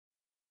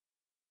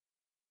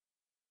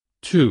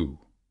2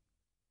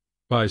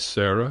 by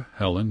Sarah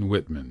Helen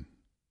Whitman.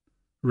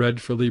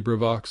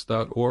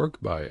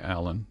 LibriVox.org by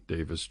Alan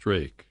Davis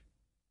Drake.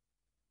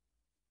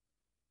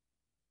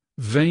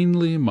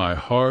 Vainly my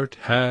heart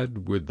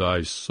had with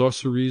thy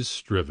sorceries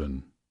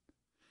striven.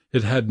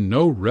 It had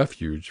no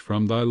refuge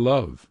from thy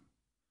love,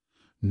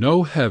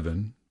 no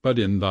heaven but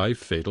in thy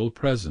fatal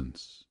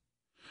presence.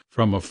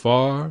 From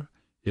afar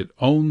it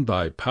owned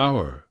thy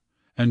power,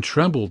 and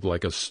trembled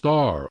like a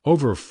star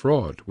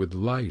overfraught with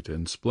light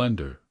and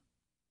splendor.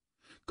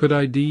 Could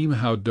I deem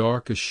how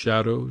dark a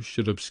shadow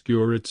should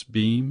obscure its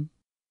beam?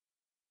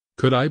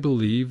 Could I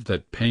believe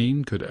that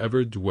pain could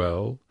ever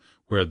dwell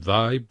where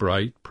thy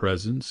bright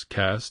presence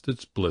cast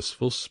its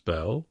blissful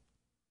spell?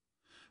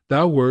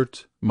 Thou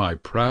wert my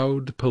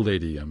proud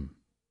Palladium.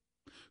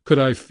 Could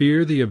I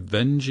fear the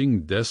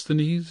avenging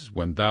destinies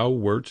when thou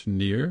wert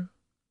near?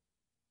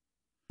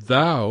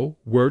 Thou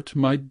wert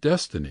my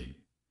destiny.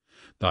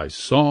 Thy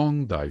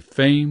song, thy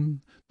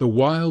fame, the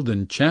wild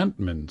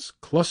enchantments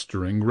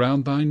clustering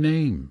round thy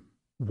name,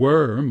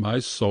 were my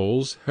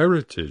soul's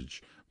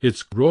heritage,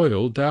 its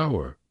royal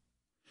dower,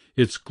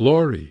 its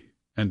glory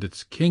and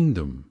its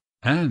kingdom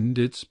and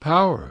its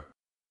power.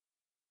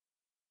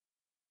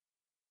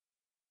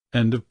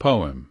 End of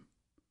poem.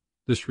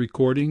 This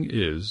recording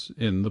is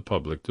in the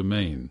public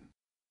domain.